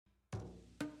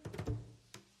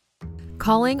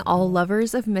Calling all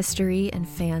lovers of mystery and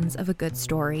fans of a good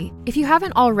story. If you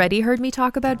haven't already heard me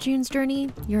talk about June's Journey,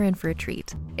 you're in for a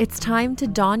treat. It's time to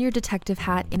don your detective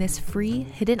hat in this free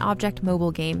hidden object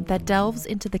mobile game that delves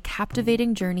into the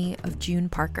captivating journey of June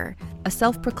Parker, a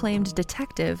self-proclaimed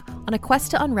detective on a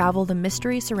quest to unravel the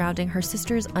mystery surrounding her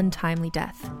sister's untimely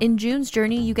death. In June's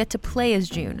Journey, you get to play as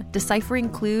June, deciphering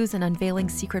clues and unveiling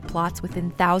secret plots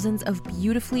within thousands of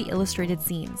beautifully illustrated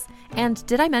scenes. And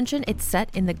did I mention it's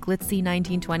set in the glitzy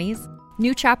 1920s?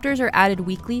 New chapters are added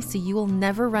weekly, so you will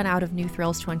never run out of new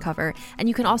thrills to uncover, and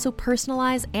you can also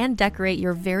personalize and decorate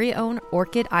your very own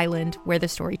Orchid Island where the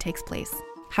story takes place.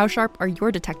 How sharp are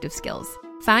your detective skills?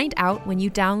 Find out when you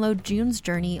download June's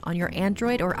Journey on your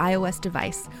Android or iOS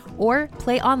device, or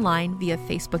play online via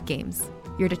Facebook Games.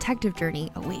 Your detective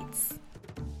journey awaits.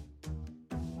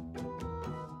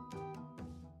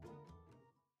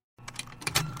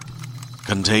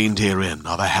 Contained herein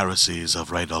are the heresies of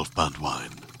Radolf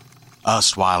Burntwine,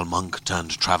 erstwhile monk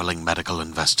turned traveling medical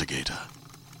investigator.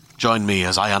 Join me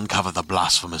as I uncover the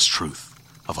blasphemous truth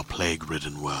of a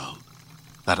plague-ridden world,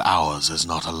 that ours is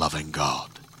not a loving God,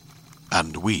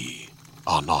 and we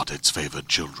are not its favored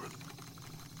children.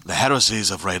 The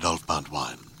heresies of Radolf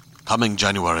Burntwine, coming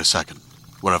January 2nd,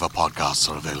 wherever podcasts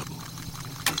are available.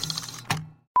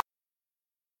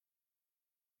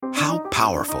 How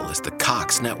powerful is the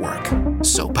Cox network?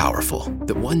 So powerful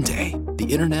that one day, the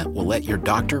internet will let your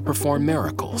doctor perform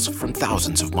miracles from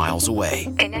thousands of miles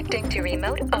away. Connecting to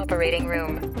remote operating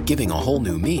room. Giving a whole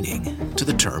new meaning to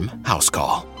the term house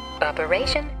call.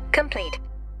 Operation complete.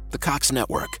 The Cox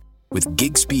network. With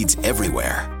gig speeds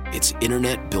everywhere. It's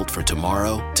internet built for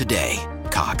tomorrow, today.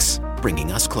 Cox,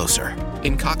 bringing us closer.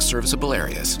 In Cox serviceable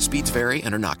areas, speeds vary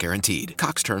and are not guaranteed.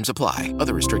 Cox terms apply.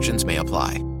 Other restrictions may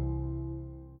apply.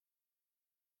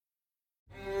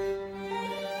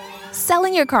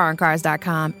 Selling your car on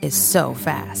Cars.com is so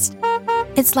fast.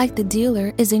 It's like the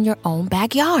dealer is in your own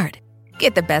backyard.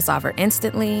 Get the best offer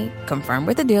instantly, confirm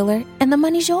with the dealer, and the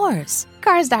money's yours.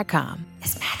 Cars.com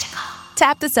is magical.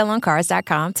 Tap to sell on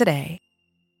Cars.com today.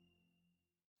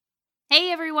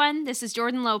 Hey everyone, this is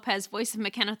Jordan Lopez, voice of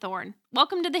McKenna Thorne.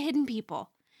 Welcome to The Hidden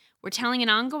People. We're telling an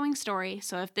ongoing story,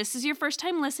 so if this is your first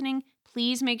time listening,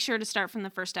 please make sure to start from the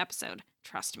first episode.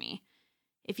 Trust me.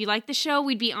 If you like the show,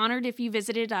 we'd be honored if you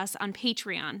visited us on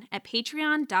Patreon at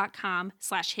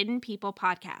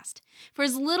patreon.com/hiddenpeoplepodcast. For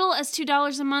as little as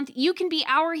 $2 a month, you can be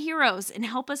our heroes and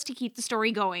help us to keep the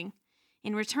story going.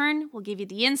 In return, we'll give you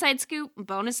the inside scoop,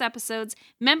 bonus episodes,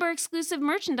 member-exclusive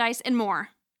merchandise, and more.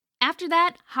 After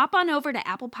that, hop on over to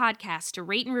Apple Podcasts to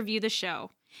rate and review the show.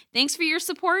 Thanks for your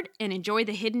support, and enjoy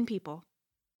The Hidden People.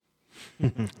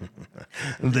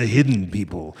 The Hidden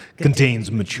People contains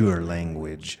mature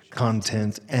language,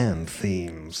 content, and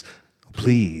themes.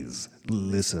 Please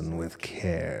listen with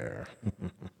care.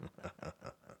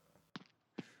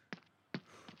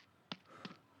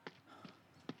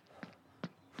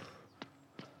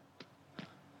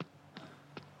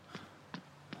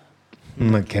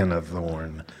 McKenna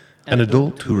Thorne, an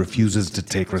adult who refuses to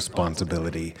take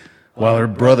responsibility. While her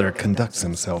brother conducts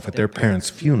himself at their parents'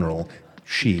 funeral,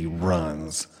 she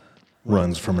runs.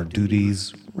 Runs from her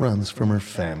duties, runs from her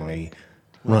family,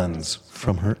 runs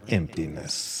from her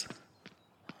emptiness.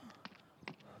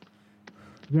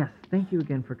 Yes, thank you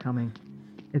again for coming.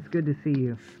 It's good to see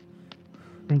you.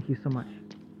 Thank you so much.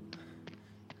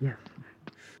 Yes,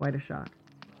 quite a shock.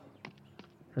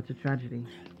 Such a tragedy.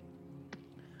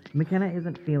 McKenna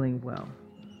isn't feeling well.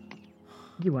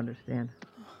 You understand.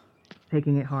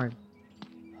 Taking it hard.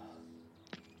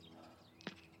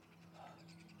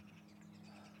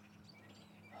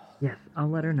 Yes, I'll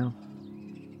let her know.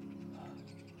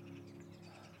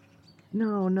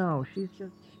 No, she's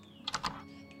just...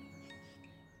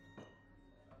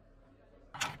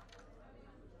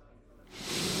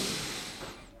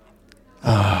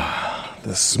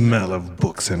 The smell of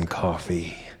books and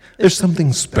coffee. There's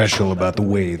something special about the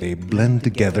way they blend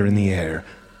together in the air,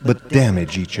 but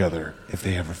damage each other if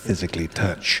they ever physically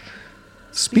touch.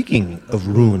 Speaking of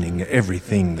ruining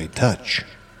everything they touch...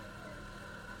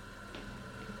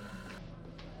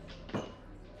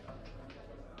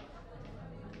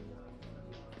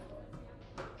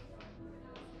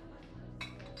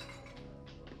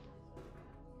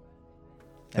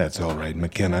 That's all right,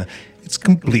 McKenna. It's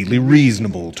completely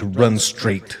reasonable to run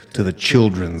straight to the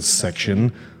children's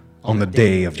section on the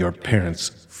day of your parents'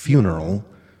 funeral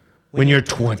when you're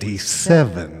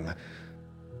 27.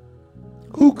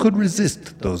 Who could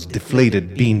resist those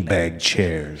deflated beanbag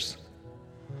chairs?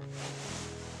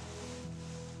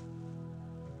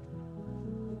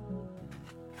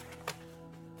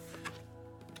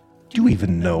 Do you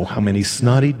even know how many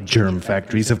snotty germ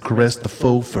factories have caressed the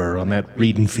faux fur on that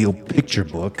read and feel picture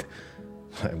book?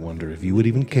 I wonder if you would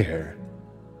even care.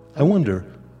 I wonder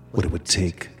what it would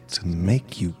take to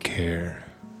make you care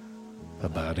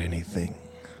about anything.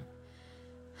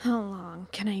 How long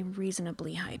can I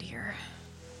reasonably hide here?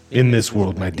 In this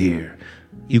world, my dear,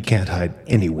 you can't hide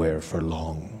anywhere for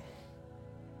long.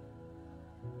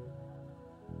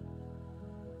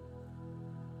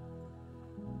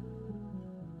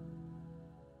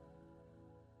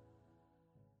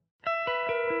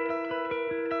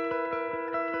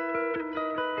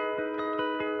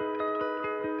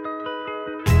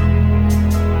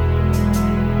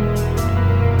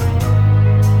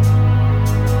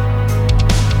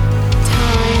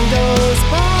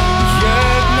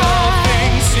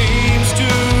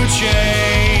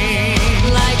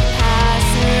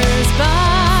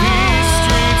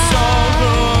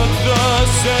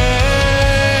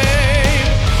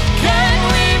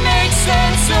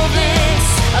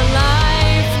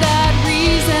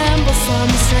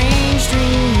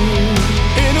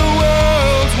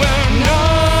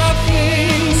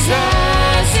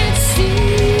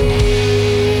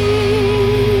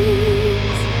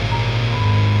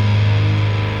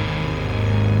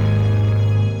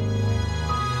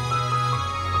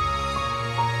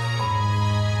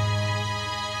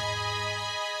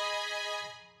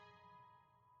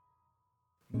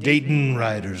 Dayton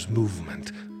Riders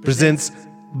Movement presents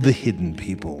The Hidden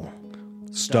People,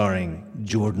 starring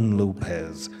Jordan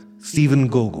Lopez, Stephen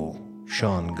Gogol,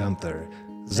 Sean Gunther,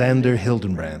 Xander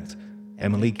Hildenbrandt,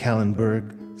 Emily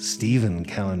Kallenberg, Stephen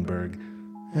Kallenberg,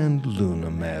 and Luna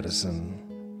Madison.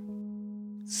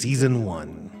 Season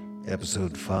 1,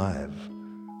 Episode 5,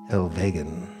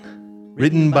 Helvegen.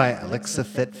 Written by Alexa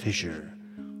Fett Fisher.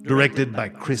 Directed by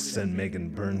Chris and Megan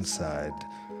Burnside.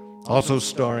 Also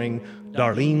starring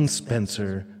Darlene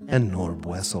Spencer and Norb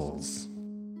Wessels.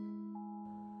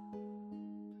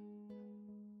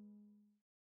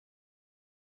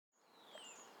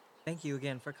 Thank you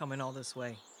again for coming all this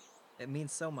way. It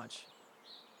means so much.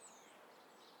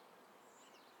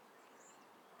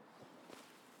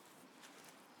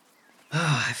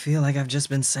 I feel like I've just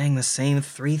been saying the same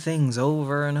 3 things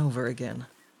over and over again.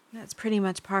 That's pretty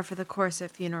much par for the course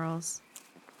at funerals.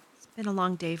 It's been a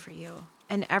long day for you,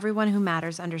 and everyone who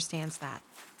matters understands that.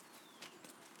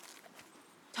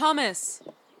 Thomas!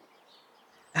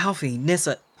 Alfie,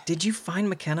 Nissa, did you find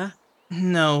McKenna?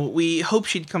 No, we hoped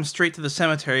she'd come straight to the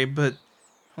cemetery, but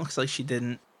looks like she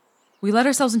didn't. We let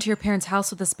ourselves into your parents'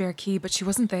 house with a spare key, but she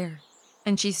wasn't there.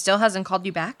 And she still hasn't called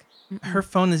you back? Her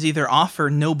phone is either off or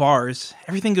no bars.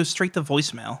 Everything goes straight to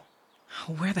voicemail.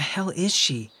 Where the hell is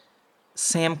she?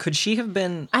 Sam, could she have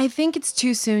been... I think it's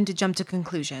too soon to jump to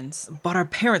conclusions. But our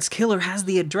parents' killer has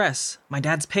the address. My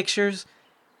dad's pictures.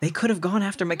 They could have gone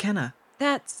after McKenna.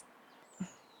 That's...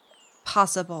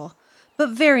 possible, but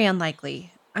very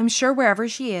unlikely. I'm sure wherever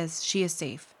she is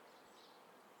safe.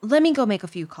 Let me go make a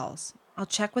few calls. I'll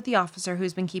check with the officer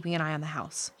who's been keeping an eye on the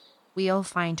house. We'll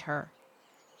find her.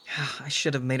 I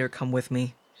should have made her come with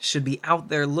me. Should be out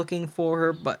there looking for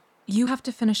her, but... You have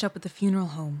to finish up with the funeral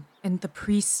home, and the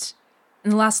priest,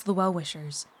 and the last of the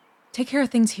well-wishers. Take care of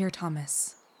things here,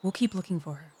 Thomas. We'll keep looking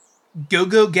for her.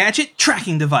 Go-Go Gadget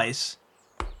tracking device.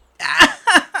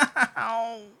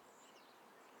 Ow.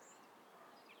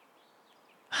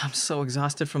 I'm so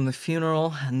exhausted from the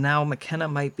funeral, and now McKenna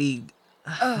might be...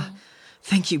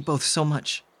 Thank you both so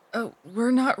much. Oh,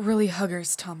 we're not really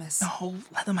huggers, Thomas. No,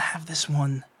 let them have this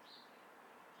one.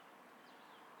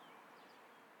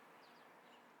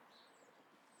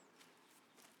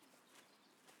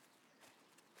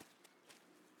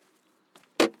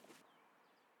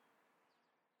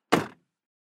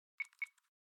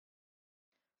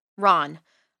 Ron,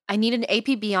 I need an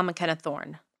APB on McKenna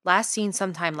Thorne. Last seen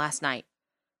sometime last night.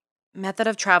 Method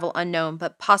of travel unknown,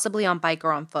 but possibly on bike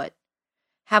or on foot.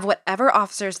 Have whatever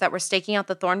officers that were staking out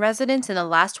the Thorne residence in the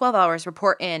last 12 hours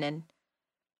report in, and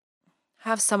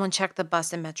have someone check the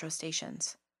bus and metro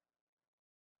stations.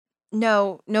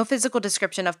 No physical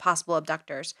description of possible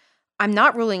abductors. I'm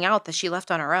not ruling out that she left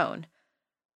on her own.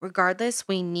 Regardless,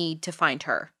 we need to find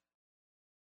her.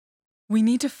 We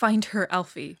need to find her,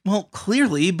 Alfie. Well,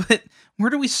 clearly, but where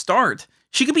do we start?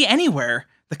 She could be anywhere.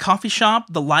 The coffee shop,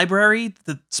 the library,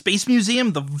 the space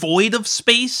museum, the void of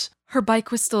space. Her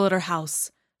bike was still at her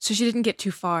house, so she didn't get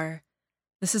too far.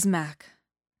 This is Mac.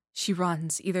 She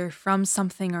runs, either from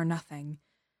something or nothing.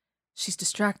 She's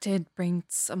distracted, brain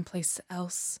someplace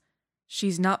else.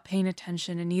 She's not paying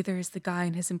attention, and neither is the guy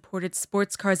in his imported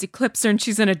sports cars Eclipse her, and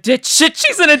she's in a ditch. Shit,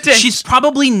 she's in a ditch! She's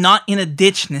probably not in a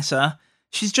ditch, Nissa.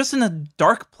 She's just in a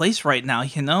dark place right now,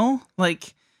 you know?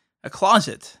 Like a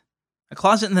closet. A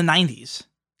closet in the 90s.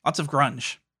 Lots of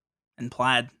grunge. And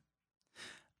plaid.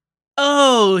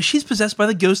 Oh, she's possessed by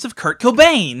the ghost of Kurt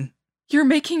Cobain. You're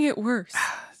making it worse.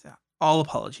 All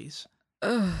apologies.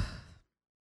 Ugh.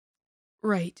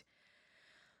 Right.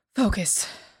 Focus.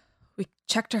 We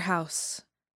checked her house.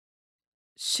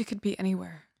 She could be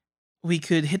anywhere. We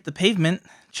could hit the pavement,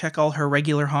 check all her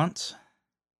regular haunts.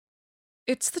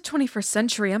 It's the 21st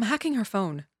century. I'm hacking her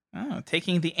phone. Oh,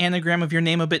 taking the anagram of your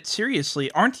name a bit seriously,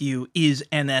 aren't you, is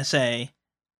NSA?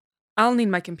 I'll need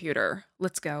my computer.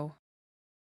 Let's go.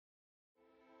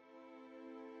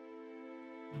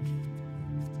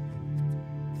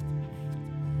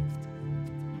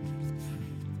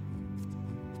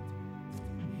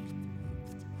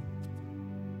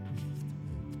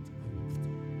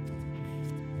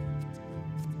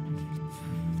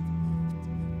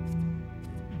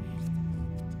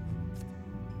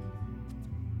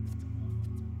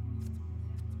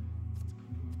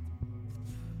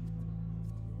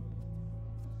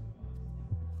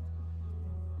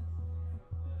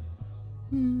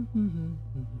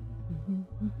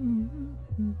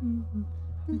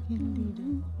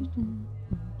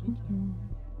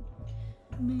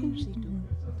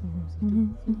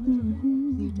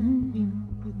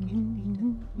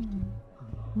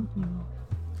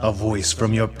 A voice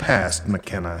from your past,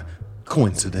 McKenna.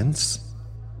 Coincidence?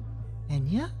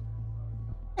 Enya?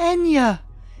 Enya!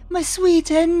 My sweet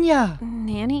Enya!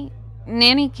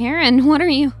 Nanny Karen, what are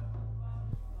you?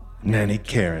 Nanny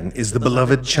Karen is the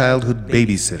beloved childhood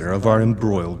babysitter of our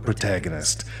embroiled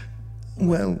protagonist.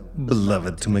 Well,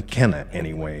 beloved to McKenna,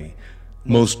 anyway.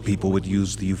 Most people would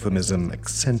use the euphemism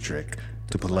eccentric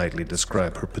to politely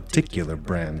describe her particular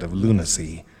brand of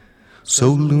lunacy. So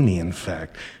loony, in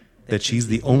fact, that she's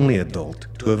the only adult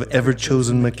to have ever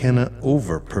chosen McKenna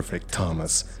over Perfect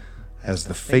Thomas as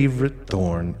the favorite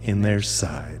thorn in their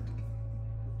side.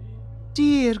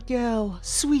 Dear girl,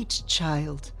 sweet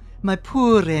child, my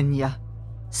poor Enya.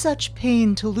 Such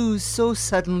pain to lose so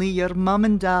suddenly your mum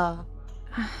and da.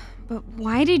 But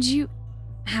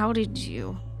how did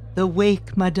you? The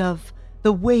wake, my dove,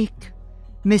 the wake.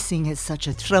 Missing is such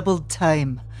a troubled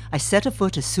time. I set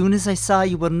afoot as soon as I saw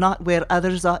you were not where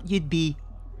others ought you'd be.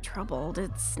 Troubled?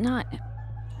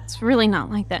 It's really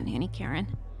not like that, Nanny Karen.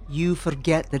 You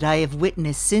forget that I have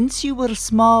witnessed since you were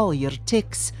small your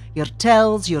tics, your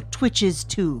tells, your twitches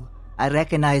too. I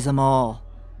recognize 'em all.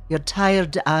 Your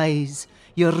tired eyes,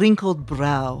 your wrinkled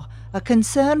brow, a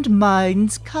concerned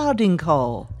mind's carding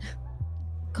call.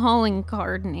 Calling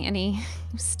card, Nanny.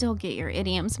 You still get your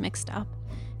idioms mixed up.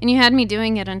 And you had me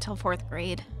doing it until 4th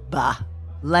grade. Bah,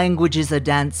 language is a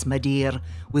dance, my dear,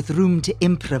 with room to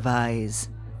improvise.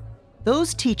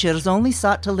 Those teachers only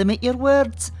sought to limit your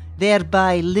words,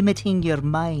 thereby limiting your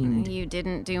mind. You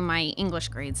didn't do my English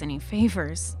grades any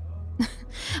favors.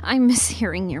 I miss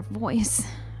hearing your voice.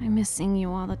 I miss seeing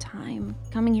you all the time,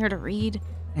 coming here to read.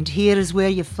 And here is where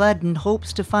you fled in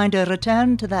hopes to find a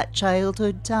return to that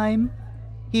childhood time.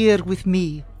 Here with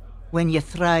me, when you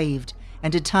thrived,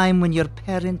 and a time when your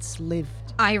parents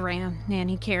lived. I ran,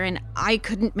 Nanny Karen. I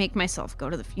couldn't make myself go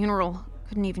to the funeral.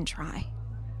 Couldn't even try.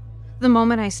 The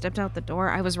moment I stepped out the door,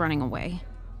 I was running away.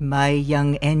 My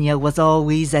young Enya was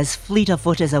always as fleet of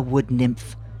foot as a wood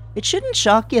nymph. It shouldn't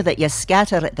shock you that you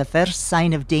scatter at the first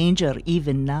sign of danger,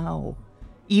 even now.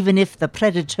 Even if the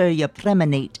predator you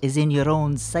premonate is in your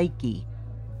own psyche.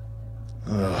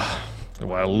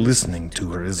 While listening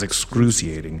to her is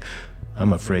excruciating,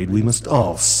 I'm afraid we must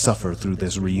all suffer through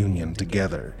this reunion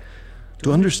together.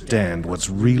 To understand what's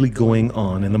really going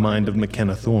on in the mind of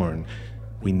McKenna Thorne,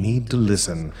 we need to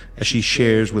listen as she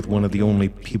shares with one of the only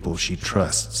people she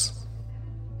trusts.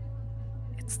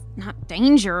 It's not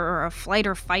danger or a flight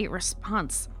or fight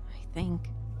response, I think.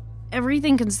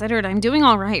 Everything considered, I'm doing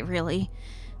all right, really.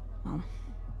 Well,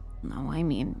 no, I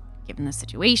mean, given the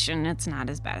situation, it's not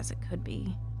as bad as it could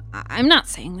be. I'm not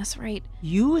saying this right.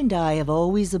 You and I have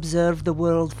always observed the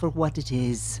world for what it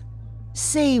is.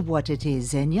 Say what it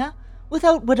is, Enya,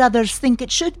 without what others think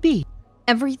it should be.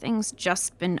 Everything's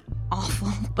just been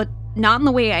awful, but not in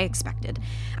the way I expected.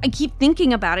 I keep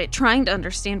thinking about it, trying to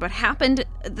understand what happened,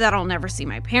 that I'll never see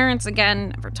my parents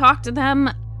again, never talk to them.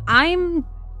 I'm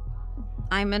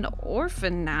an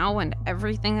orphan now, and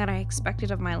everything that I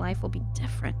expected of my life will be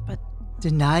different, but...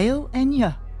 Denial,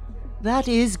 Enya? That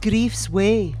is grief's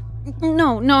way.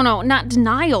 No, not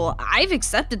denial. I've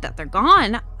accepted that they're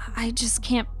gone. I just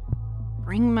can't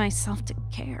bring myself to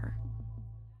care.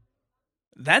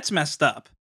 That's messed up.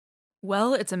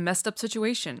 Well, it's a messed up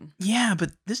situation. Yeah,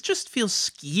 but this just feels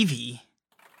skeevy.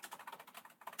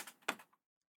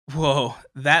 Whoa,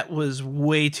 that was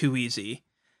way too easy.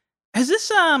 Has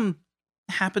this,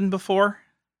 happened before?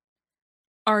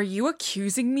 Are you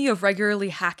accusing me of regularly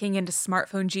hacking into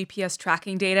smartphone GPS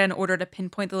tracking data in order to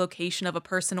pinpoint the location of a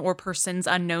person or persons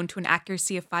unknown to an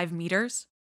accuracy of 5 meters?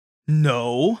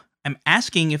 No. I'm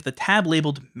asking if the tab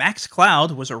labeled Max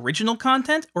Cloud was original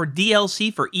content or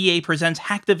DLC for EA Presents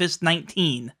Hacktivist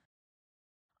 19.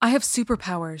 I have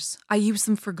superpowers. I use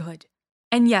them for good.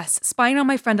 And yes, spying on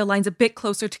my friend aligns a bit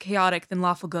closer to chaotic than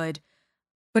lawful good.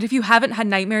 But if you haven't had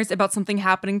nightmares about something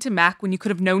happening to Mac when you could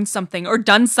have known something or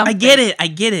done something... I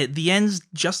get it. The ends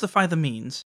justify the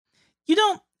means. You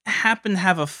don't happen to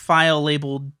have a file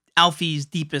labeled Alfie's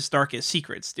Deepest, Darkest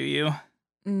Secrets, do you?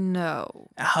 No.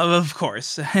 Of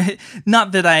course.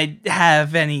 Not that I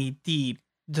have any deep,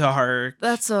 dark...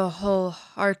 That's a whole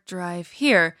hard drive.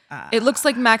 Here, it looks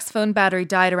like Mac's phone battery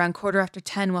died around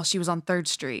 10:15 while she was on 3rd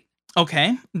Street.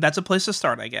 Okay, that's a place to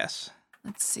start, I guess.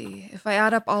 Let's see. If I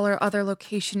add up all her other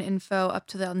location info up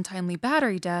to the untimely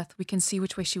battery death, we can see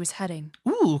which way she was heading.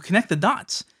 Ooh, connect the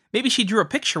dots. Maybe she drew a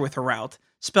picture with her route,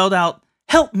 spelled out,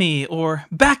 "Help me," or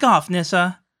 "Back off,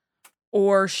 Nissa."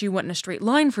 Or she went in a straight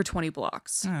line for 20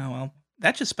 blocks. Oh, well,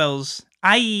 that just spells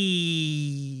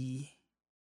I.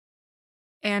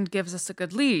 And gives us a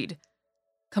good lead.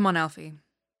 Come on, Alfie.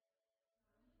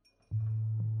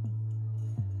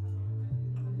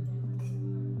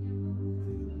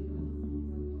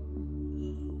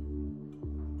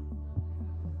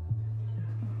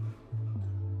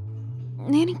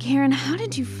 Nanny Karen, how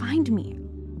did you find me?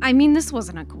 I mean, this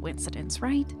wasn't a coincidence,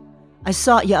 right? I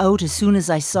sought you out as soon as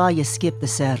I saw you skip the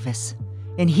service,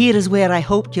 and here is where I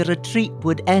hoped your retreat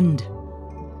would end.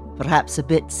 Perhaps a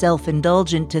bit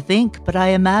self-indulgent to think, but I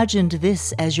imagined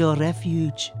this as your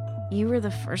refuge. You were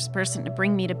the first person to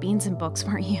bring me to Beans and Books,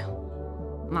 weren't you?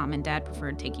 Mom and Dad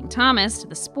preferred taking Thomas to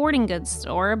the sporting goods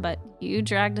store, but you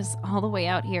dragged us all the way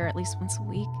out here at least once a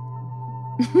week.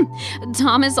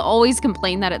 Thomas always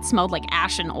complained that it smelled like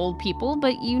ash and old people,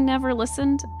 but you never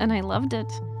listened, and I loved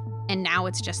it. And now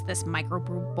it's just this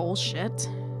microbrew bullshit.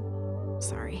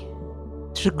 Sorry.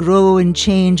 To grow and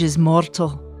change is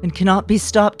mortal, and cannot be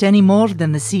stopped any more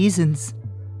than the seasons.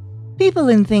 People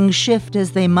and things shift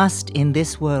as they must in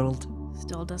this world.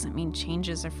 Still doesn't mean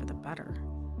changes are for the better.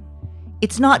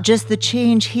 It's not just the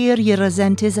change here you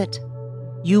resent, is it?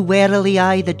 You warily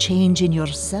eye the change in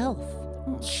yourself.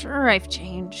 Well, sure, I've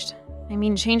changed. I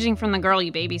mean, changing from the girl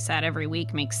you babysat every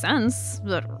week makes sense,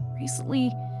 but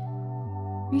recently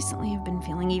I've been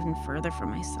feeling even further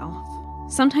from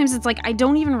myself. Sometimes it's like I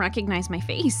don't even recognize my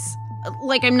face.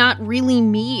 Like I'm not really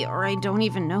me, or I don't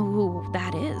even know who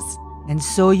that is. And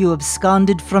so you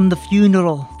absconded from the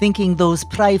funeral, thinking those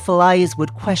pryful eyes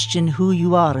would question who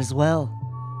you are as well.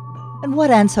 And what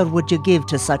answer would you give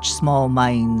to such small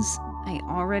minds? I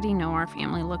already know our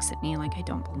family looks at me like I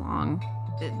don't belong.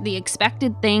 The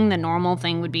expected thing, the normal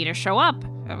thing would be to show up,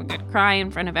 have a good cry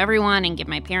in front of everyone, and give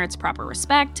my parents proper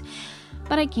respect.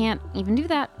 But I can't even do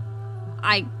that.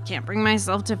 I can't bring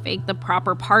myself to fake the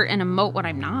proper part and emote what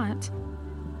I'm not.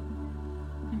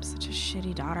 I'm such a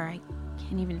shitty daughter, I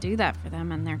can't even do that for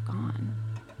them, and they're gone.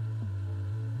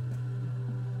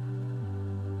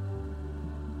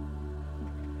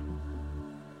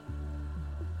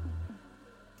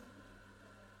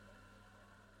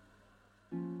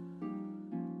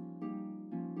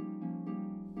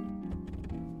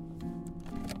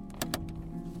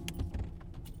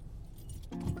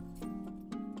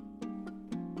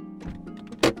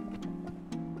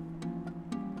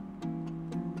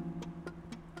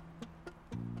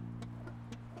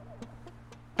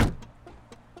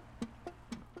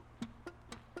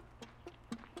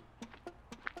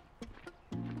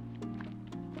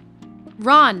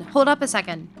 Ron, hold up a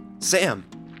second. Sam,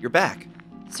 you're back.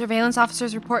 Surveillance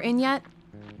officers report in yet?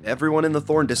 Everyone in the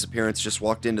Thorn disappearance just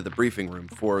walked into the briefing room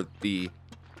for the,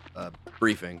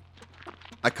 briefing.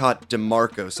 I caught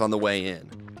DeMarcos on the way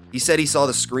in. He said he saw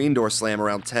the screen door slam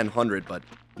around 10:00, but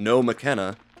no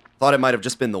McKenna. Thought it might have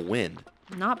just been the wind.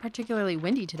 Not particularly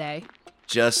windy today.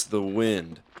 Just the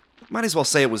wind. Might as well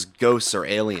say it was ghosts or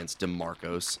aliens,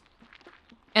 DeMarcos.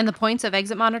 And the points of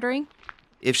exit monitoring?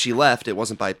 If she left, it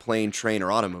wasn't by plane, train,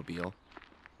 or automobile.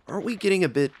 Aren't we getting a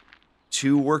bit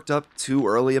too worked up too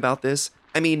early about this?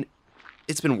 I mean,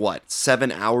 it's been,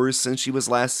 7 hours since she was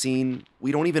last seen?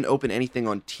 We don't even open anything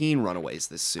on teen runaways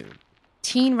this soon.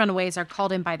 Teen runaways are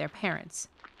called in by their parents.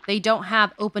 They don't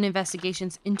have open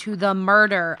investigations into the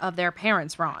murder of their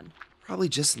parents, Ron. Probably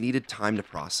just needed time to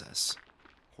process.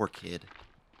 Poor kid.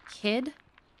 Kid?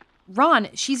 Ron,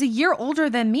 she's a year older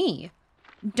than me.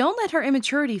 Don't let her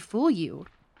immaturity fool you.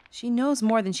 She knows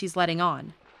more than she's letting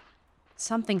on.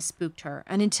 Something spooked her,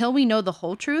 and until we know the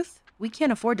whole truth, we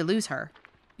can't afford to lose her.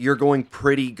 You're going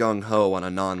pretty gung-ho on a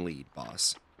non-lead,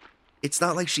 boss. It's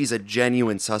not like she's a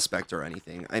genuine suspect or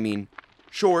anything. I mean,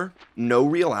 sure, no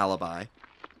real alibi,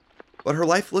 but her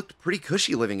life looked pretty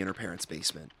cushy living in her parents'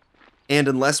 basement. And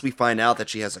unless we find out that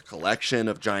she has a collection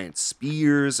of giant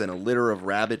spears and a litter of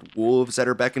rabid wolves at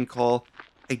her beck and call,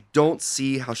 I don't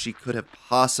see how she could have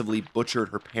possibly butchered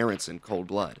her parents in cold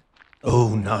blood.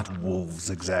 Oh, not wolves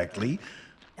exactly,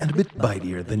 and a bit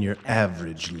bitier than your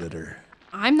average litter.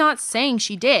 I'm not saying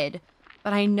she did,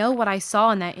 but I know what I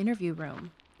saw in that interview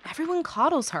room. Everyone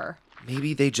coddles her.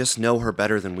 Maybe they just know her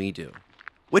better than we do.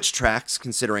 Which tracks,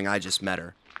 considering I just met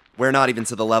her. We're not even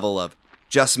to the level of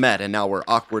just met and now we're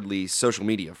awkwardly social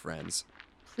media friends.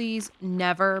 Please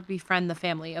never befriend the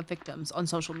family of victims on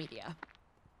social media.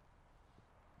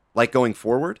 Like going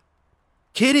forward?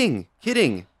 Kidding.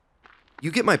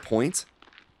 You get my point?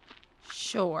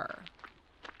 Sure.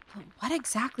 But what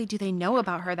exactly do they know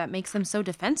about her that makes them so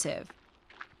defensive?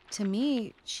 To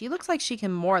me, she looks like she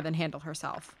can more than handle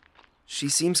herself. She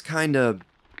seems kinda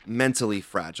mentally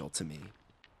fragile to me.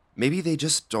 Maybe they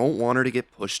just don't want her to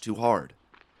get pushed too hard.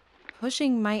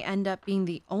 Pushing might end up being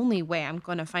the only way I'm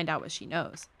going to find out what she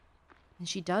knows. And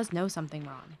she does know something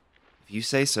wrong. If you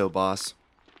say so, boss.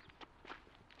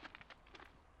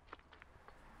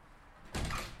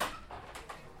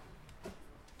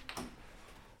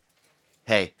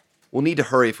 Hey, we'll need to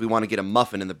hurry if we want to get a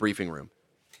muffin in the briefing room.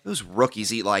 Those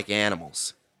rookies eat like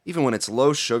animals, even when it's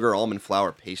low-sugar almond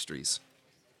flour pastries.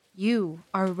 You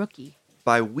are a rookie.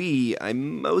 By we, I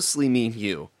mostly mean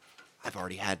you. I've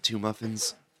already had 2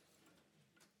 muffins.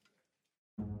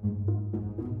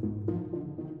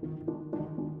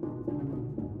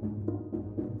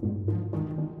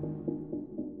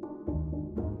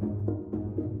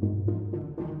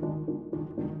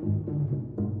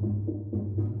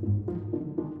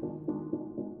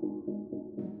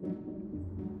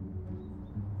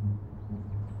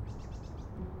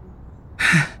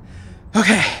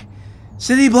 Okay,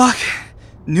 city block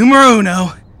numero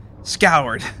uno,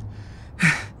 scoured.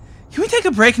 Can we take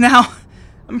a break now?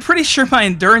 I'm pretty sure my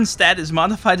endurance stat is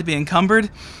modified to be encumbered.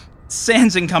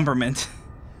 Sans encumberment.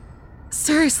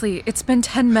 Seriously, it's been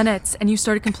 10 minutes and you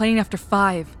started complaining after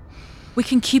 5. We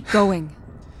can keep going.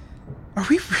 Are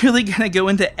we really gonna go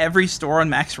into every store on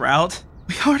Mac's route?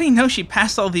 We already know she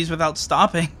passed all these without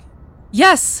stopping.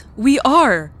 Yes, we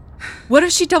are. What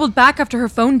if she doubled back after her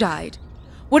phone died?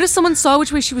 What if someone saw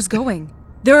which way she was going?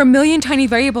 There are a million tiny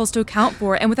variables to account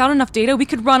for, and without enough data, we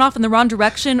could run off in the wrong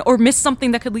direction or miss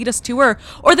something that could lead us to her,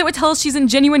 or that would tell us she's in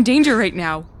genuine danger right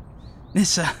now.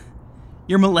 Nissa,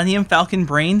 your Millennium Falcon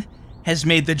brain has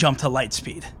made the jump to light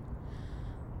speed.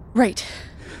 Right.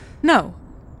 No.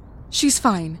 She's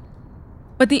fine.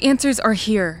 But the answers are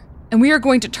here, and we are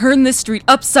going to turn this street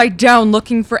upside down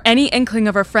looking for any inkling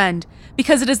of our friend,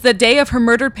 because it is the day of her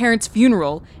murdered parents'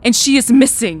 funeral, and she is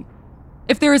missing.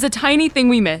 If there is a tiny thing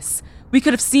we miss, we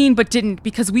could have seen but didn't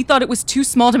because we thought it was too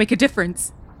small to make a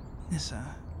difference.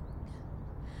 Nissa.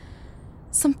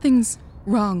 Something's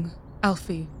wrong,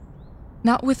 Alfie.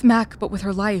 Not with Mac, but with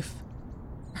her life.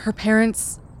 Her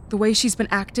parents, the way she's been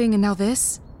acting, and now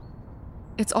this.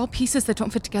 It's all pieces that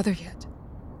don't fit together yet.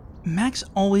 Mac's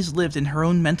always lived in her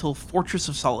own mental fortress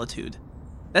of solitude.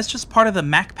 That's just part of the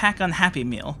Mac Pack Unhappy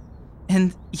meal.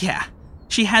 And yeah,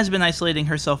 she has been isolating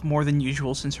herself more than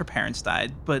usual since her parents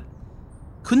died, but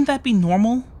couldn't that be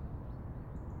normal?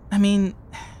 I mean,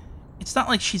 it's not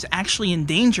like she's actually in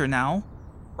danger now,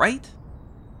 right?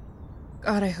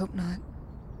 God, I hope not.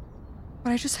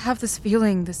 But I just have this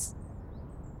feeling, this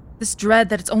dread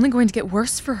that it's only going to get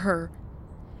worse for her.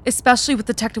 Especially with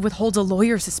Detective Withhold's a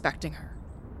lawyer suspecting her.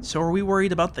 So are we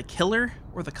worried about the killer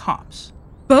or the cops?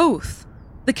 Both.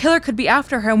 The killer could be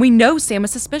after her, and we know Sam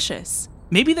is suspicious.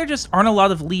 Maybe there just aren't a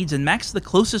lot of leads, and Mac's the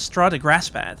closest straw to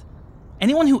grasp at.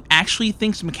 Anyone who actually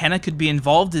thinks McKenna could be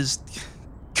involved is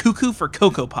cuckoo for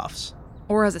Cocoa Puffs.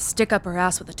 Or as a stick up her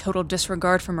ass with a total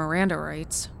disregard for Miranda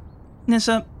rights.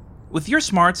 Nissa, with your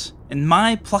smarts and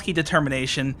my plucky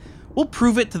determination, we'll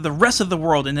prove it to the rest of the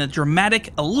world in a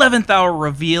dramatic 11th hour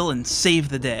reveal and save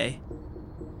the day.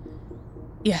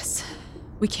 Yes,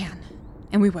 we can.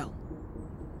 And we will.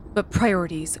 But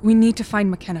priorities, we need to find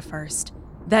McKenna first.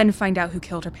 Then find out who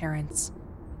killed her parents.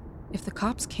 If the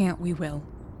cops can't, we will.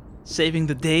 Saving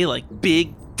the day like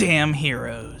big damn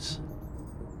heroes.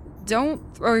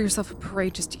 Don't throw yourself a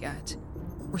parade just yet.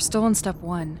 We're still on step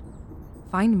 1.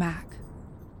 Find Mac.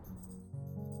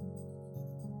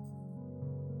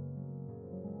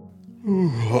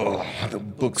 Oh, the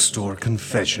bookstore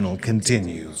confessional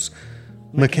continues.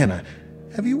 McKenna,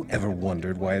 have you ever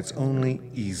wondered why it's only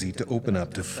easy to open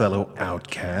up to fellow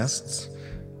outcasts?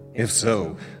 If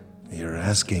so, you're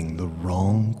asking the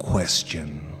wrong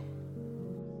question.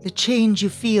 The change you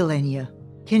feel, Enya.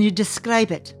 Can you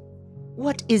describe it?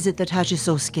 What is it that has you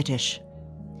so skittish?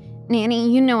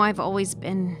 Nanny, you know I've always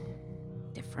been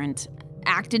different.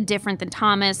 Acted different than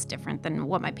Thomas, different than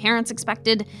what my parents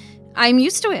expected. I'm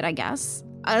used to it, I guess.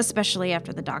 Especially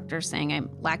after the doctor saying I'm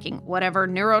lacking whatever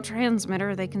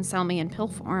neurotransmitter they can sell me in pill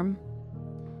form.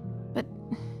 But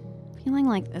feeling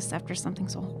like this after something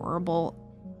so horrible,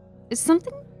 is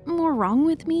something more wrong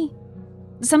with me?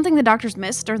 Something the doctors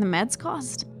missed or the meds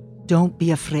caused? Don't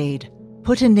be afraid.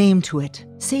 Put a name to it.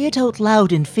 Say it out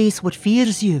loud and face what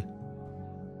fears you.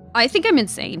 I think I'm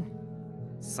insane.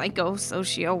 Psycho,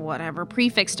 socio, whatever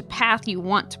prefixed path you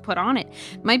want to put on it.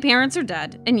 My parents are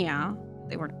dead, and yeah,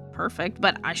 they weren't perfect,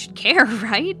 but I should care,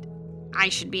 right? I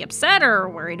should be upset or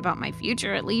worried about my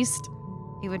future, at least.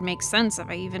 It would make sense if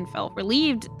I even felt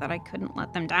relieved that I couldn't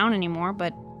let them down anymore,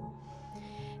 but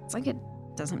it's like it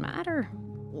doesn't matter.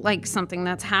 Like something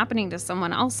that's happening to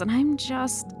someone else, and I'm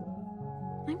just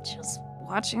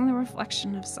watching the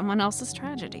reflection of someone else's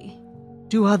tragedy.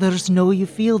 Do others know you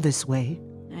feel this way?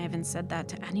 I haven't said that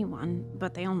to anyone,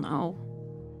 but they all know.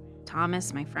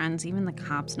 Thomas, my friends, even the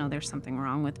cops know there's something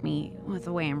wrong with me, with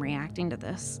the way I'm reacting to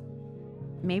this.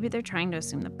 Maybe they're trying to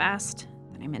assume the best,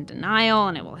 that I'm in denial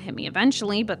and it will hit me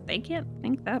eventually, but they can't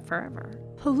think that forever.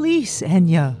 Police,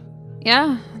 Enya.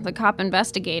 Yeah, the cop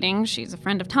investigating, she's a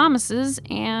friend of Thomas's,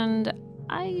 and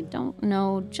I don't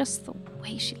know, just the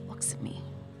way she looks at me.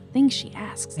 Things she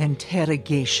asks.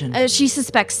 Interrogation. She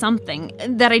suspects something,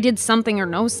 that I did something or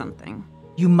know something.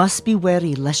 You must be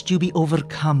wary lest you be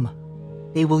overcome.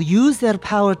 They will use their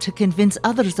power to convince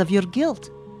others of your guilt.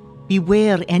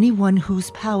 Beware anyone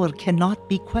whose power cannot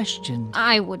be questioned.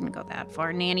 I wouldn't go that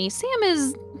far, Nanny. Sam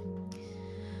is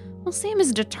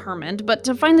determined, but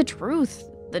to find the truth,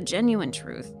 the genuine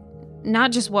truth.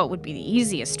 Not just what would be the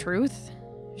easiest truth.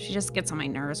 She just gets on my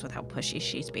nerves with how pushy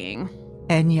she's being.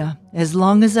 Enya, as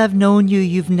long as I've known you,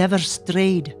 you've never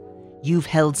strayed. You've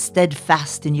held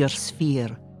steadfast in your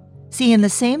sphere, seeing the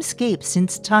same scape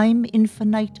since time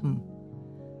infinitum.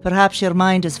 Perhaps your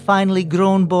mind has finally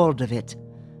grown bored of it.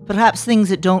 Perhaps things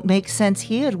that don't make sense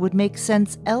here would make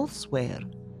sense elsewhere.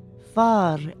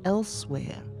 Far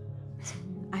elsewhere.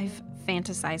 I've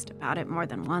fantasized about it more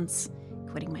than once,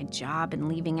 quitting my job and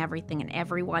leaving everything and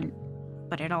everyone,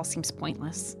 but it all seems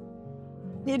pointless.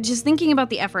 Just thinking about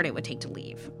the effort it would take to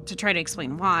leave, to try to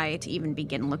explain why, to even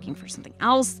begin looking for something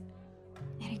else,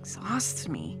 it exhausts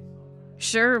me.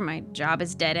 Sure, my job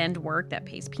is dead-end work that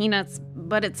pays peanuts,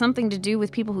 but it's something to do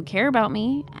with people who care about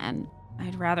me, and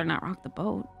I'd rather not rock the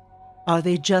boat. Are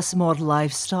they just more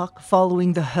livestock,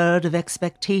 following the herd of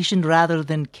expectation rather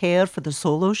than care for the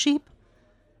solo sheep?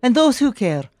 And those who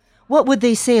care, what would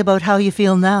they say about how you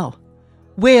feel now?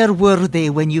 Where were they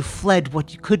when you fled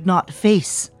what you could not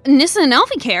face? Nissa and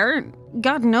Elfie care.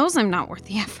 God knows I'm not worth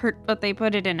the effort, but they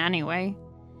put it in anyway.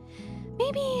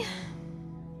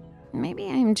 Maybe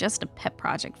I'm just a pet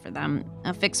project for them,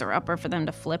 a fixer-upper for them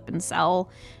to flip and sell.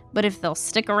 But if they'll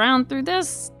stick around through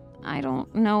this, I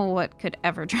don't know what could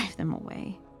ever drive them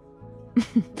away.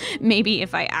 Maybe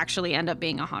if I actually end up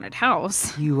being a haunted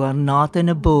house. You are not an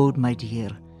abode, my dear.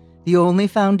 The only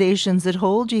foundations that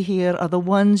hold you here are the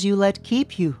ones you let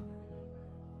keep you.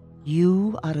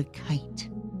 You are a kite.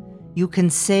 You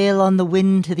can sail on the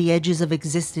wind to the edges of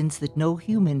existence that no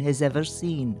human has ever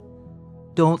seen.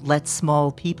 Don't let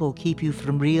small people keep you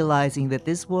from realizing that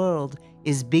this world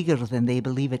is bigger than they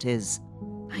believe it is.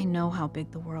 I know how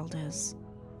big the world is.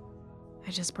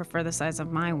 I just prefer the size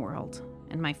of my world,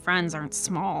 and my friends aren't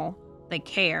small. They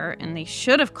care, and they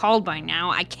should have called by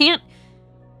now. I can't...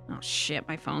 Oh shit,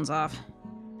 my phone's off.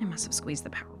 I must have squeezed the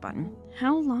power button.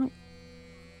 How long...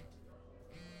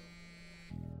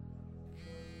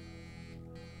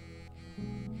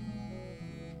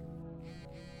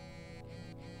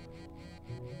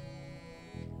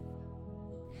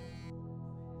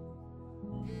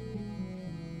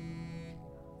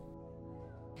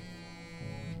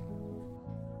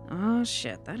 Oh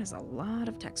shit, that is a lot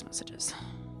of text messages.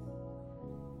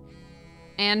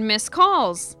 And missed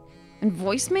calls. And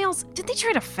voicemails? Did they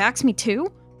try to fax me too?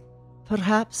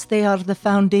 Perhaps they are the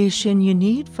foundation you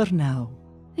need for now.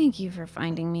 Thank you for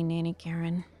finding me, Nanny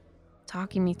Karen.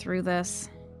 Talking me through this.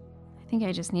 I think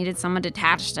I just needed someone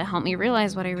detached to help me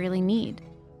realize what I really need.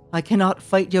 I cannot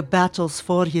fight your battles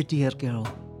for you, dear girl.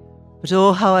 But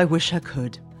oh, how I wish I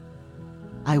could.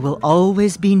 I will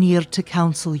always be near to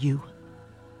counsel you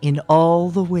in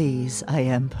all the ways I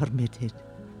am permitted.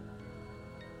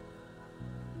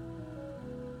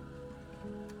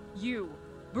 You,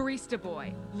 barista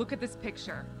boy, look at this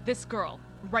picture. This girl,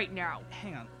 right now.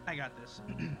 Hang on, I got this.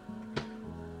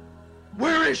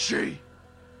 Where is she?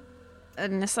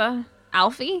 Nissa?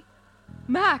 Alfie?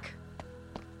 Mac!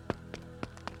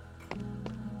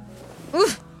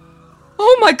 Oof.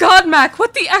 Oh my god, Mac,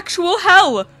 what the actual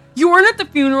hell? You weren't at the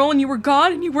funeral and you were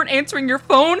gone and you weren't answering your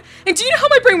phone? And do you know how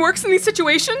my brain works in these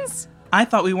situations? I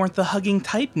thought we weren't the hugging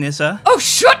type, Nissa. Oh,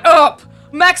 shut up!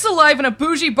 Mac's alive in a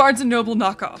bougie Barnes & Noble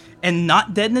knockoff. And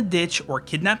not dead in a ditch or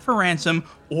kidnapped for ransom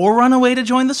or run away to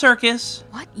join the circus.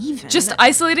 What even? Just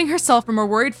isolating herself from her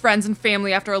worried friends and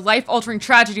family after a life-altering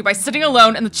tragedy by sitting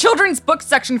alone in the children's book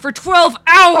section for 12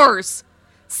 hours!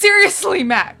 Seriously,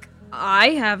 Mac! I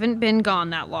haven't been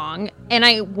gone that long, and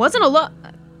I wasn't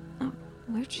alone. Oh,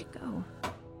 where'd she go?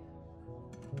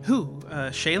 Who,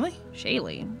 Shaylee?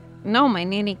 Shaylee? No, my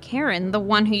nanny Karen, the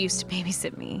one who used to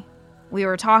babysit me. We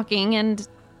were talking and...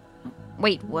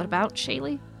 Wait, what about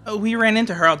Shaylee? We ran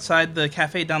into her outside the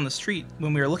cafe down the street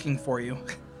when we were looking for you.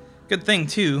 Good thing,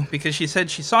 too, because she said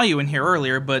she saw you in here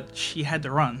earlier, but she had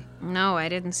to run. No, I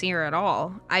didn't see her at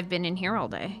all. I've been in here all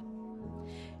day.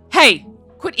 Hey!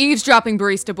 Quit eavesdropping,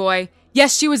 barista boy.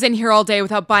 Yes, she was in here all day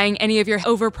without buying any of your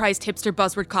overpriced hipster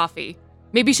buzzword coffee.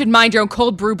 Maybe you should mind your own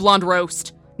cold brew blonde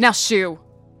roast. Now shoo.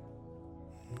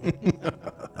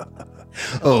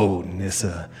 Oh,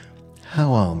 Nissa,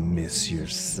 how I'll miss your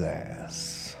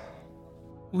sass.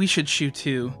 We should shoot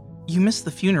too. You missed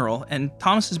the funeral, and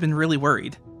Thomas has been really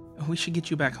worried. We should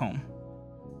get you back home.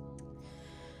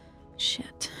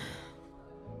 Shit.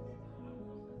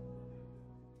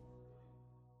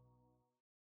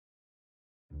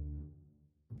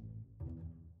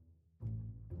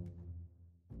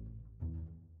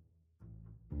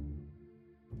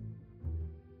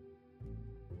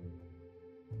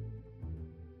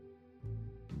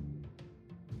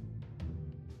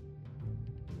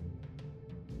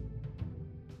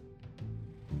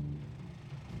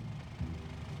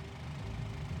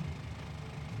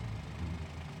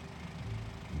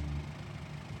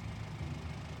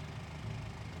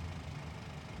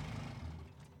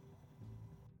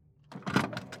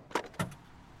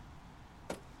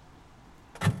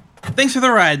 Thanks for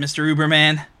the ride, Mr.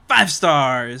 Uberman. 5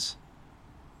 stars.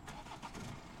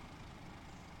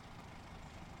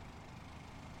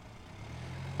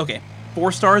 Okay,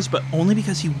 4 stars, but only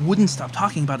because he wouldn't stop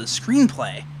talking about his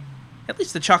screenplay. At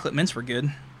least the chocolate mints were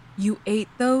good. You ate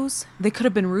those? They could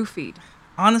have been roofied.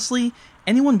 Honestly,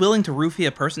 anyone willing to roofie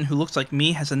a person who looks like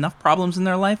me has enough problems in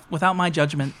their life without my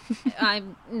judgment.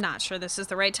 I'm not sure this is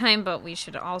the right time, but we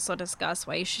should also discuss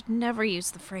why you should never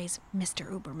use the phrase Mr.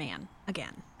 Uberman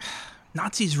again.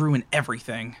 Nazis ruin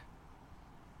everything.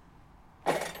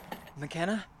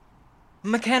 McKenna?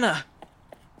 McKenna!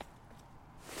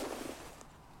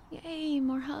 Yay,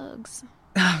 more hugs.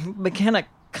 McKenna,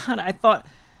 God, I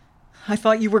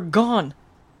thought you were gone.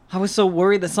 I was so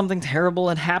worried that something terrible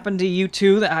had happened to you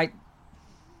too that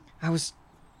I was...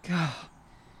 Oh,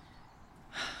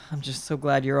 I'm just so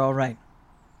glad you're all right.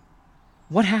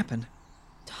 What happened?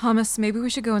 Thomas, maybe we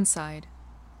should go inside.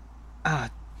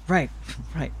 Right.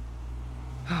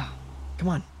 Come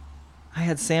on. I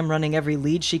had Sam running every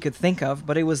lead she could think of,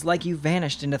 but it was like you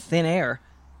vanished into thin air.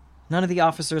 None of the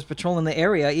officers patrolling the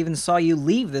area even saw you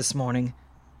leave this morning.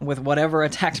 With whatever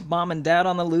attacked Mom and Dad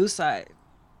on the loose, I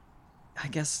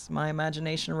guess my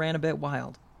imagination ran a bit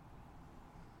wild.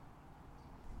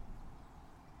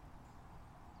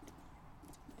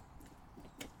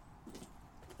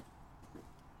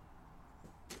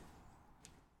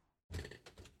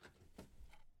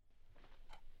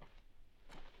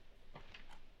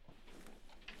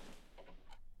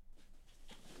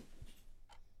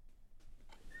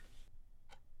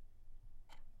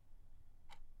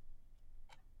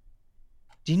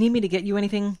 Do you need me to get you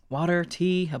anything? Water,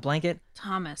 tea, a blanket?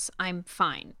 Thomas, I'm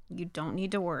fine. You don't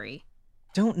need to worry.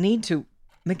 Don't need to.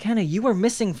 McKenna, you were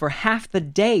missing for half the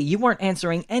day. You weren't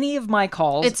answering any of my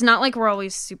calls. It's not like we're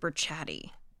always super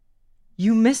chatty.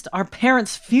 You missed our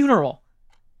parents' funeral.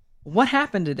 What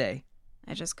happened today?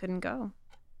 I just couldn't go.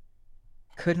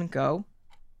 Couldn't go?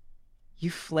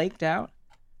 You flaked out?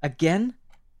 Again?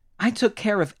 I took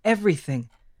care of everything.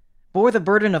 Bore the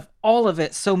burden of all of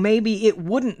it, so maybe it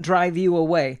wouldn't drive you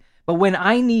away. But when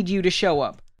I need you to show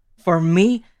up, for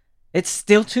me, it's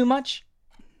still too much?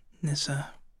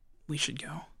 Nissa, we should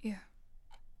go. Yeah.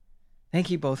 Thank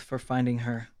you both for finding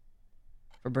her.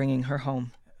 For bringing her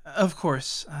home. Of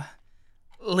course.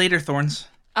 Later, Thorns.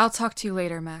 I'll talk to you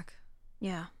later, Mac.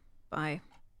 Yeah, bye.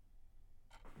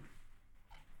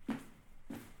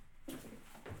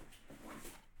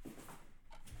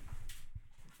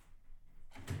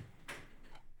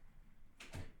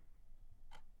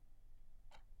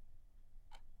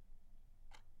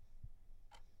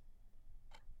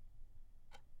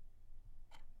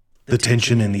 The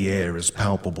tension in the air is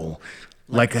palpable,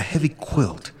 like a heavy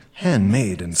quilt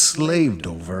handmade and slaved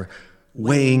over,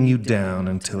 weighing you down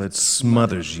until it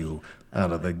smothers you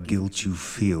out of the guilt you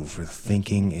feel for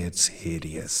thinking it's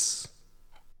hideous.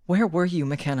 Where were you,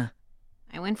 McKenna?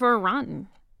 I went for a run.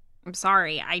 I'm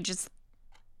sorry, I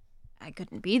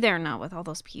couldn't be there now with all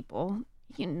those people.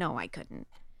 You know I couldn't.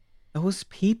 Those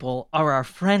people are our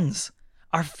friends,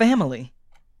 our family.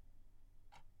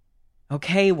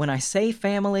 Okay, when I say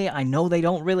family, I know they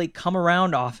don't really come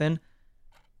around often,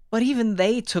 but even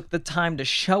they took the time to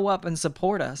show up and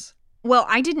support us. Well,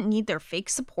 I didn't need their fake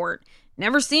support,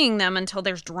 never seeing them until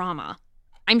there's drama.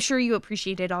 I'm sure you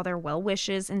appreciated all their well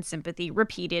wishes and sympathy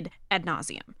repeated ad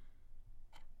nauseum.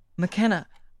 McKenna,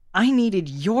 I needed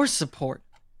your support.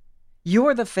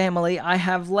 You're the family I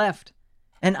have left,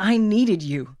 and I needed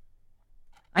you.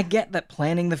 I get that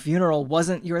planning the funeral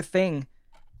wasn't your thing,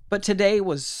 but today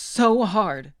was so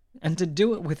hard, and to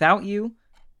do it without you...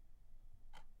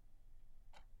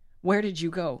 Where did you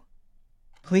go?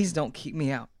 Please don't keep me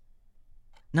out.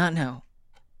 Not now.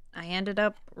 I ended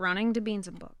up running to Beans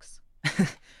and Books.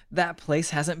 That place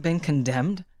hasn't been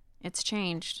condemned? It's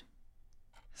changed.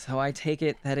 So I take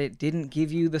it that it didn't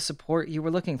give you the support you were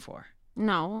looking for?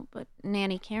 No, but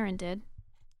Nanny Karen did.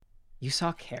 You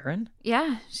saw Karen?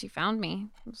 Yeah, she found me.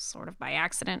 Sort of by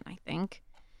accident, I think.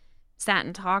 Sat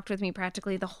and talked with me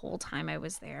practically the whole time I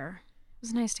was there. It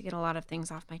was nice to get a lot of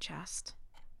things off my chest.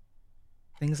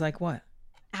 Things like what?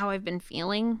 How I've been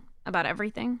feeling about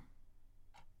everything.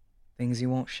 Things you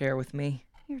won't share with me?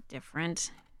 You're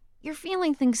different. You're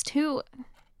feeling things too.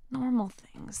 Normal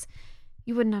things.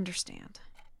 You wouldn't understand.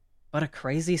 But a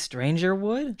crazy stranger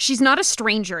would? She's not a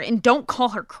stranger, and don't call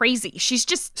her crazy. She's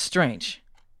just... Strange.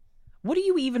 What do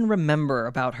you even remember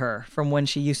about her from when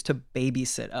she used to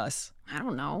babysit us? I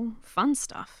don't know. Fun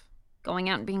stuff. Going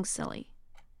out and being silly.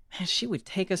 Man, she would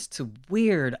take us to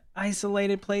weird,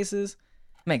 isolated places,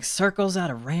 make circles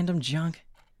out of random junk.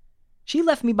 She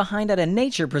left me behind at a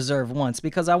nature preserve once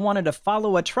because I wanted to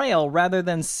follow a trail rather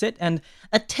than sit and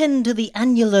attend to the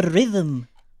annular rhythm.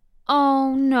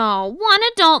 Oh, no. One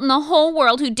adult in the whole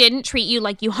world who didn't treat you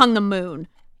like you hung the moon.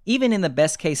 Even in the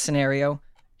best-case scenario,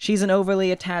 she's an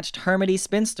overly attached hermity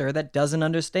spinster that doesn't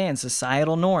understand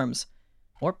societal norms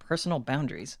or personal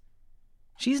boundaries.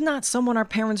 She's not someone our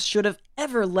parents should have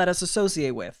ever let us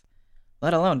associate with,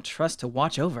 let alone trust to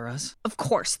watch over us. Of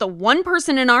course, the one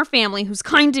person in our family who's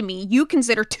kind to me you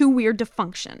consider too weird to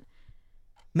function.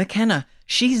 McKenna,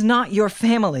 she's not your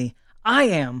family. I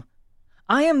am.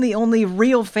 I am the only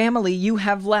real family you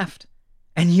have left,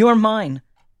 and you're mine.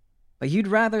 But you'd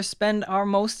rather spend our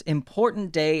most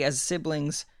important day as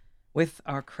siblings with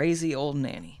our crazy old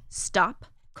nanny. Stop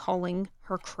calling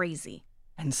her crazy.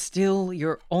 And still,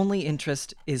 your only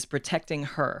interest is protecting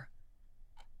her.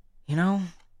 You know,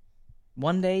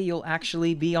 one day you'll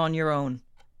actually be on your own.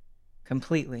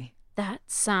 Completely. That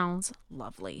sounds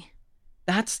lovely.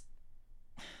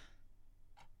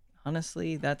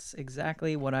 Honestly, that's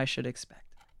exactly what I should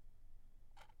expect.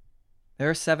 There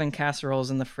are 7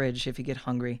 casseroles in the fridge if you get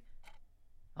hungry.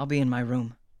 I'll be in my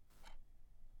room.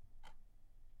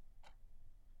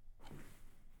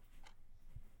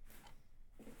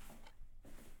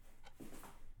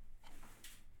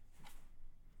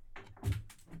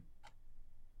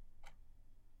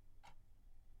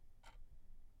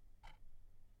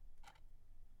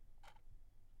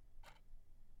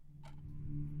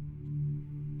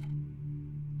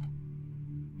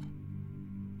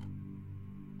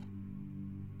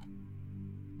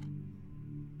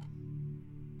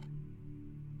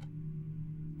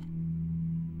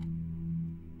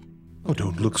 Oh,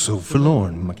 don't look so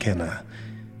forlorn, McKenna.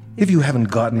 If you haven't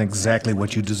gotten exactly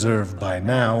what you deserve by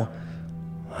now,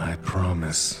 I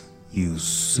promise you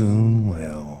soon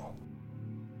will.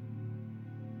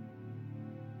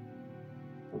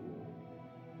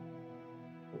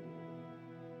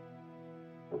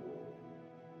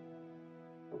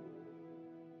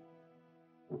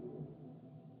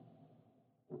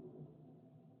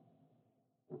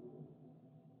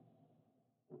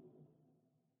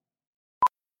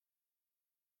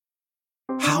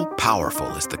 How powerful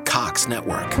is the Cox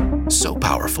network? So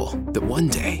powerful that one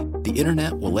day, the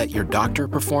internet will let your doctor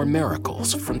perform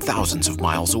miracles from thousands of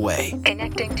miles away.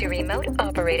 Connecting to remote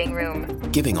operating room.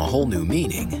 Giving a whole new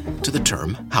meaning to the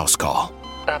term house call.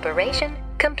 Operation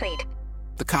complete.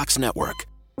 The Cox network.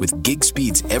 With gig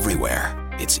speeds everywhere,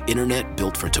 it's internet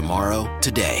built for tomorrow,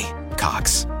 today.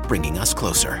 Cox, bringing us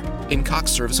closer. In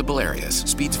Cox serviceable areas,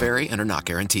 speeds vary and are not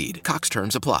guaranteed. Cox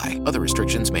terms apply. Other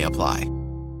restrictions may apply.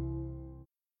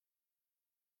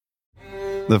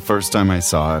 The first time I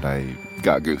saw it, I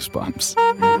got goosebumps.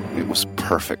 It was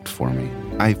perfect for me.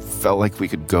 I felt like we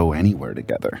could go anywhere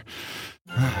together.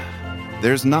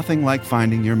 There's nothing like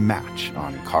finding your match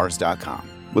on Cars.com.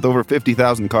 With over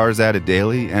 50,000 cars added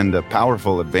daily and a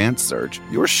powerful advanced search,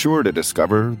 you're sure to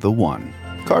discover the one.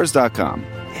 Cars.com.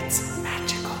 It's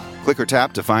magical. Click or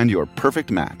tap to find your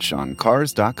perfect match on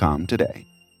Cars.com today.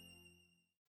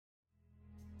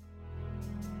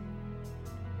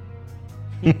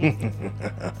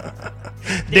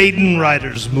 Dayton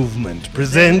Writers Movement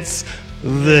presents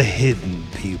The Hidden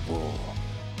People.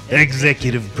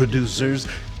 Executive producers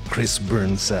Chris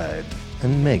Burnside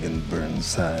and Megan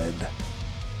Burnside.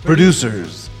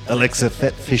 Producers Alexa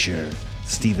Fett-Fisher,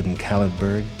 Stephen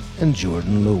Kallenberg, and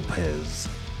Jordan Lopez.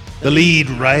 The lead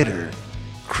writer,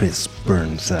 Chris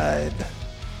Burnside.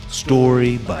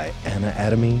 Story by Anna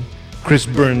Adamy, Chris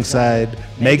Burnside,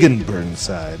 Megan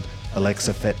Burnside,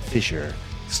 Alexa Fett-Fisher,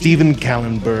 Stephen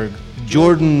Kallenberg,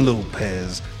 Jordan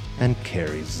Lopez, and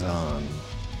Carrie Zahn.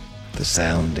 The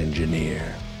sound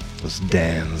engineer was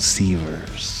Dan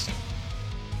Sievers.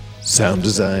 Sound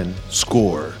design,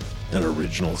 score, and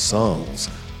original songs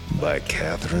by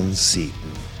Catherine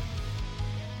Seaton.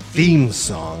 Theme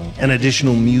song and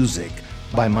additional music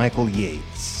by Michael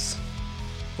Yates.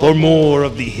 For more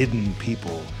of The Hidden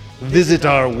People, visit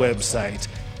our website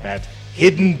at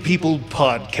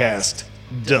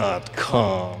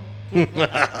hiddenpeoplepodcast.com.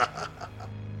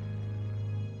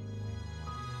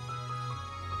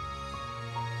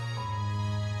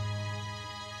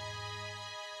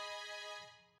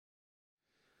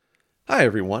 Hi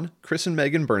everyone, Chris and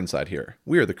Megan Burnside here.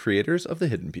 We are the creators of The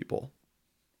Hidden People.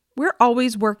 We're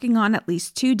always working on at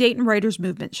least 2 Dayton Writers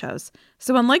Movement shows,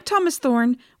 so unlike Thomas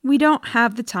Thorne, we don't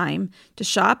have the time to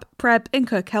shop, prep, and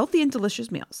cook healthy and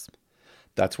delicious meals.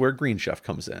 That's where Green Chef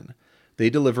comes in. They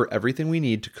deliver everything we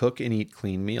need to cook and eat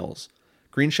clean meals.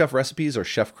 Green Chef recipes are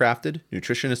chef-crafted,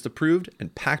 nutritionist approved,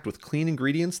 and packed with clean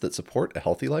ingredients that support a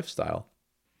healthy lifestyle.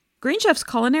 Green Chef's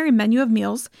culinary menu of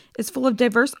meals is full of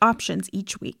diverse options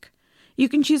each week. You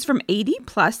can choose from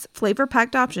 80-plus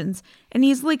flavor-packed options and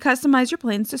easily customize your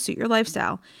plans to suit your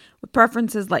lifestyle, with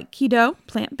preferences like keto,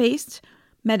 plant-based,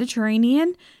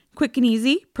 Mediterranean, quick and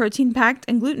easy, protein-packed,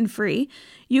 and gluten-free.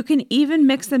 You can even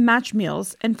mix and match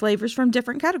meals and flavors from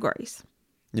different categories.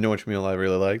 You know which meal I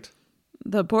really liked?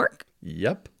 The pork?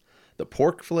 Yep. The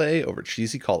pork fillet over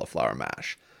cheesy cauliflower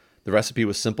mash. The recipe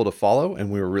was simple to follow, and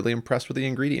we were really impressed with the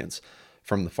ingredients.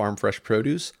 From the farm-fresh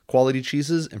produce, quality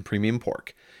cheeses, and premium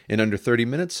pork. In under 30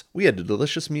 minutes, we had a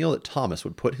delicious meal that Thomas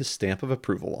would put his stamp of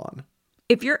approval on.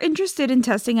 If you're interested in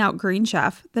testing out Green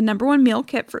Chef, the #1 meal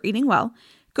kit for eating well,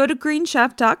 go to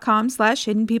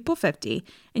greenchef.com/hiddenpeople50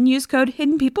 and use code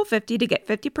hiddenpeople50 to get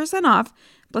 50% off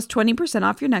plus 20%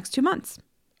 off your next 2 months.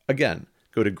 Again,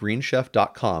 go to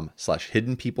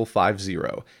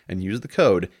greenchef.com/hiddenpeople50 and use the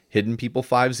code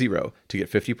hiddenpeople50 to get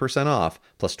 50% off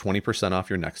plus 20% off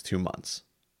your next 2 months.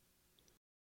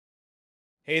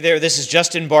 Hey there, this is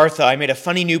Justin Bartha. I made a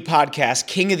funny new podcast,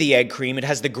 King of the Egg Cream. It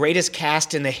has the greatest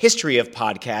cast in the history of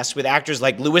podcasts with actors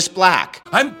like Louis Black.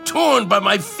 I'm torn by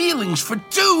my feelings for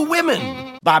 2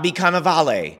 women. Bobby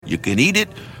Cannavale. You can eat it,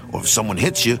 or if someone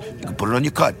hits you, you can put it on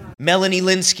your cut. Melanie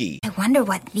Linsky. I wonder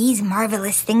what these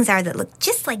marvelous things are that look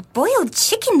just like boiled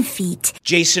chicken feet.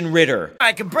 Jason Ritter.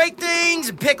 I can break things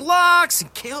and pick locks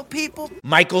and kill people.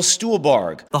 Michael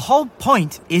Stuhlbarg. The whole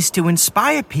point is to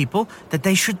inspire people that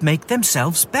they should make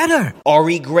themselves better.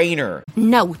 Ari Grainer.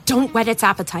 No, don't whet its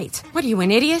appetite. What are you, an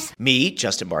idiot? Me,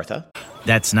 Justin Bartha.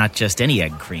 That's not just any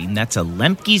egg cream, that's a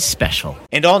Lemke's special.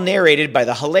 And all narrated by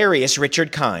the hilarious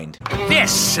Richard Kind.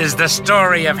 This is the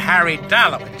story of Harry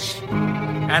Dalowitz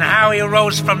and how he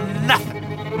rose from nothing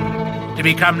to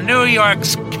become New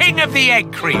York's King of the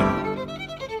Egg Cream.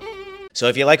 So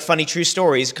if you like funny true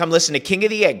stories, come listen to King of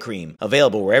the Egg Cream,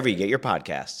 available wherever you get your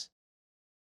podcasts.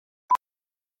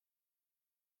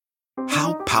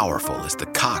 How powerful is the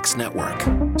Cox network?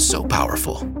 So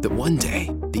powerful that one day,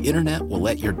 the internet will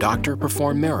let your doctor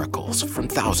perform miracles from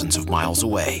thousands of miles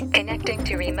away. Connecting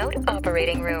to remote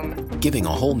operating room. Giving a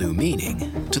whole new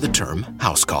meaning to the term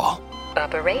house call.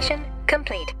 Operation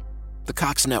complete. The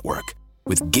Cox network.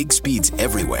 With gig speeds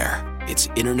everywhere, it's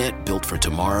internet built for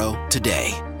tomorrow,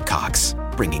 today. Cox,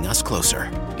 bringing us closer.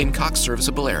 In Cox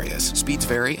serviceable areas, speeds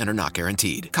vary and are not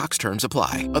guaranteed. Cox terms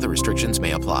apply. Other restrictions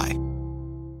may apply.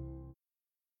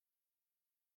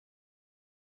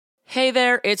 Hey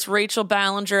there, it's Rachel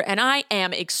Ballinger, and I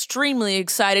am extremely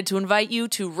excited to invite you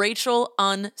to Rachel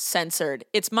Uncensored.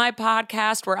 It's my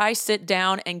podcast where I sit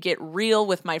down and get real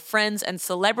with my friends and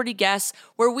celebrity guests,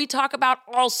 where we talk about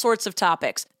all sorts of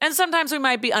topics. And sometimes we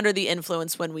might be under the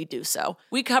influence when we do so.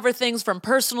 We cover things from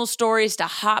personal stories to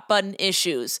hot button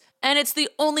issues. And it's the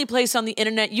only place on the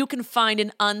internet you can find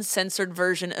an uncensored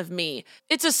version of me.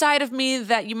 It's a side of me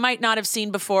that you might not have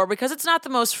seen before because it's not the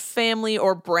most family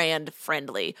or brand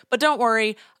friendly. But don't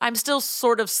worry, I'm still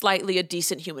sort of slightly a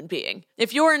decent human being.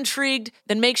 If you're intrigued,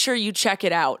 then make sure you check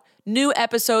it out. New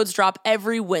episodes drop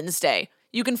every Wednesday.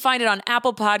 You can find it on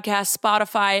Apple Podcasts,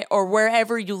 Spotify, or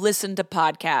wherever you listen to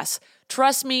podcasts.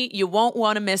 Trust me, you won't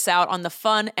want to miss out on the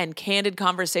fun and candid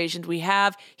conversations we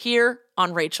have here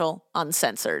on Rachel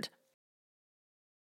Uncensored.